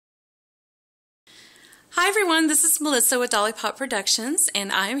Hi everyone, this is Melissa with Dolly Pop Productions,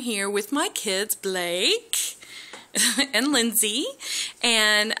 and I'm here with my kids, Blake and Lindsay,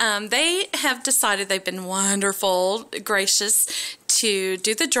 and they have decided they've been wonderful, gracious to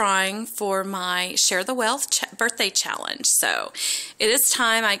do the drawing for my Share the Wealth birthday challenge. So it is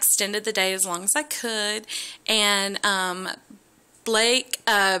time. I extended the day as long as I could, and Blake,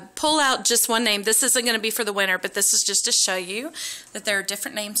 pull out just one name. This isn't going to be for the winner, but this is just to show you that there are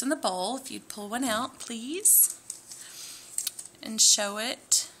different names in the bowl. If you'd pull one out, please, and show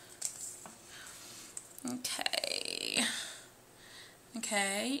it.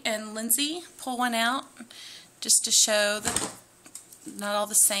 Okay, and Lindsay, pull one out just to show that not all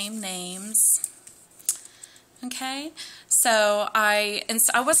the same names. Okay, so I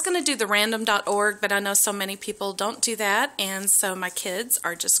was going to do the random.org, but I know so many people don't do that, and so my kids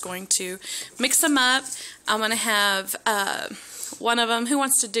are just going to mix them up. I'm going to have one of them. Who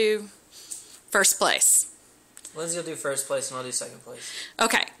wants to do first place? Lindsay will do first place, and I'll do second place.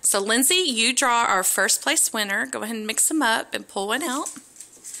 Okay, so Lindsay, you draw our first place winner. Go ahead and mix them up and pull one out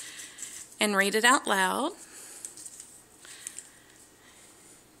and read it out loud.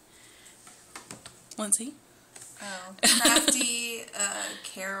 Lindsay? Oh, Crafty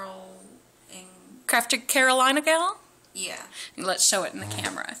Carol and Crafty Carolina Gal? yeah. Let's show it in the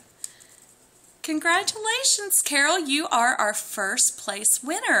camera. Congratulations, Carol. You are our first place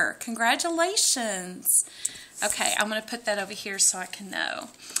winner. Congratulations. Okay, I'm going to put that over here so I can know.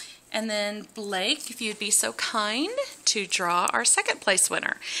 And then Blake, if you'd be so kind to draw our second place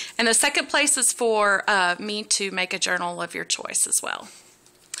winner. And the second place is for me to make a journal of your choice as well.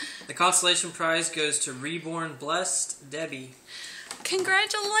 The consolation prize goes to Reborn Blessed Debbie.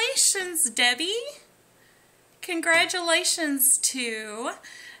 Congratulations, Debbie. Congratulations to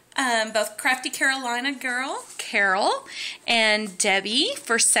both Crafty Carolina Girl, Carol, and Debbie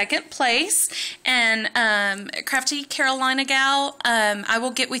for second place. And Crafty Carolina Gal, I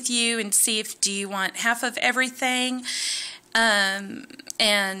will get with you and see if do you want half of everything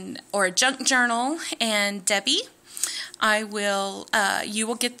or a junk journal. And Debbie, I will, you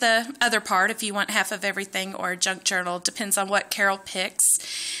will get the other part if you want half of everything or a junk journal. Depends on what Carol picks.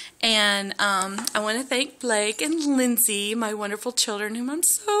 And I want to thank Blake and Lindsay, my wonderful children, whom I'm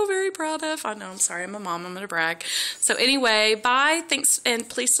so very proud of. I know, I'm sorry, I'm a mom, I'm going to brag. So anyway, bye, thanks, and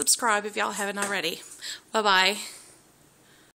please subscribe if y'all haven't already. Bye-bye.